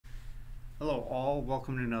Hello all,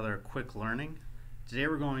 welcome to another quick learning. Today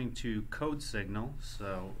we're going to CodeSignal.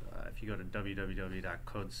 So if you go to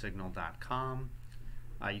www.codesignal.com,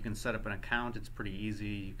 you can set up an account. It's pretty easy.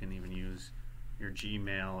 You can even use your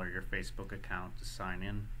Gmail or your Facebook account to sign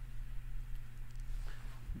in.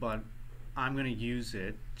 But I'm going to use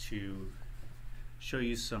it to show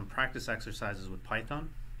you some practice exercises with Python.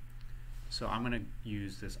 So I'm going to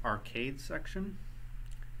use this arcade section.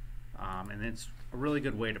 And it's a really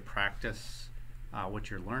good way to practice what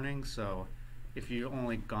you're learning. So if you've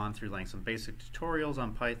only gone through like some basic tutorials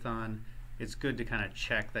on Python, it's good to kind of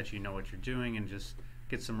check that you know what you're doing and just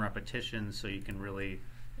get some repetition so you can really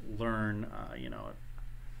learn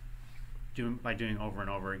by doing over and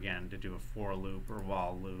over again to do a for loop or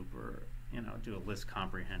while loop or do a list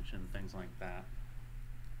comprehension, things like that.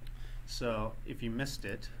 So if you missed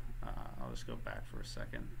it, I'll just go back for a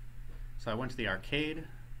second. So I went to the arcade.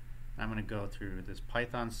 I'm going to go through this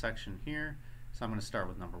Python section here. So I'm going to start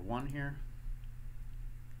with number 1 here.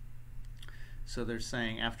 So they're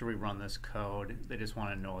saying after we run this code, they just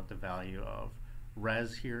want to know what the value of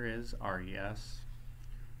res here is, res.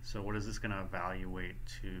 So what is this going to evaluate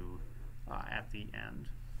to at the end?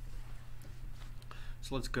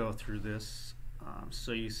 So let's go through this.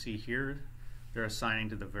 So you see here they're assigning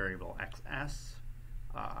to the variable xs.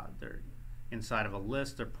 They're inside of a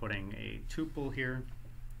list, they're putting a tuple here.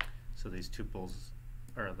 So these tuples,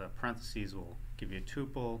 or the parentheses, will give you a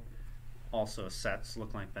tuple. Also sets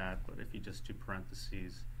look like that, but if you just do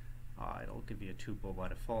parentheses, it'll give you a tuple by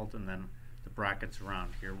default, and then the brackets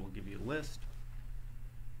around here will give you a list.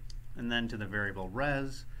 And then to the variable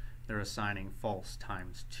res, they're assigning false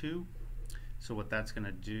times 2. So what that's going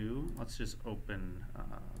to do, let's just open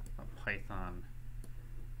a Python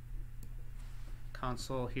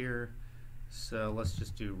console here. So let's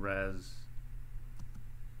just do res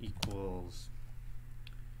equals,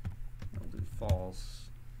 we'll do false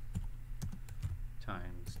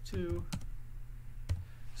times 2.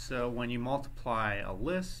 So when you multiply a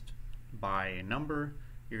list by a number,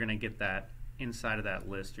 you're going to get that inside of that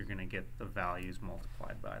list, you're going to get the values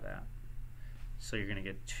multiplied by that. So you're going to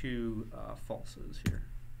get 2 falses here.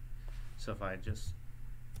 So if I just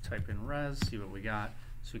type in res, see what we got.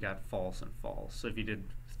 So we got false and false. So if you did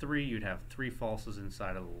 3, you'd have 3 falses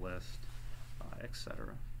inside of the list,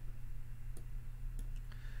 etc.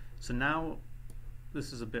 So now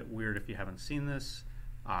this is a bit weird if you haven't seen this.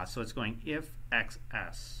 So it's going if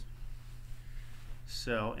xs.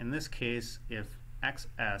 So in this case, if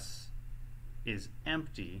xs is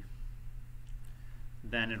empty,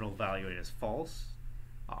 then it'll evaluate as false.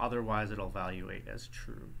 Otherwise, it'll evaluate as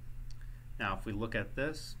true. Now, if we look at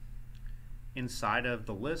this, inside of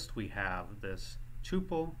the list we have this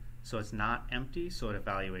tuple, so it's not empty, so it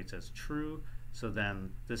evaluates as true. So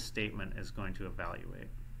then this statement is going to evaluate.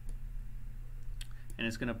 And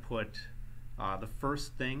it's going to put the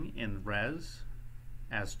first thing in res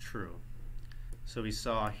as true. So we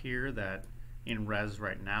saw here that in res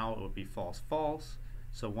right now it would be false false.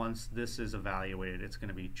 So once this is evaluated, it's going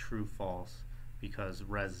to be true false because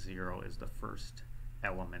res 0 is the first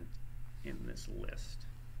element in this list.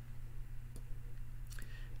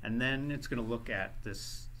 And then it's going to look at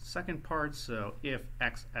this second part. So if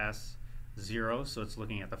xs 0, so it's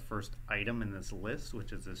looking at the first item in this list,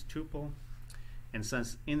 which is this tuple. And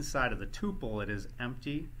since inside of the tuple it is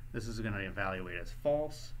empty, this is going to evaluate as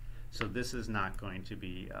false. So this is not going to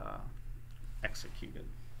be executed.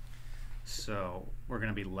 So we're going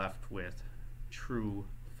to be left with true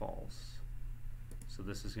false. So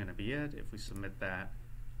this is going to be it. If we submit that,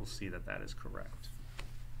 we'll see that that is correct.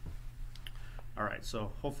 Alright,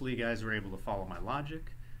 so hopefully you guys were able to follow my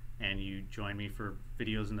logic and you join me for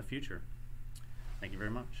videos in the future. Thank you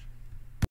very much.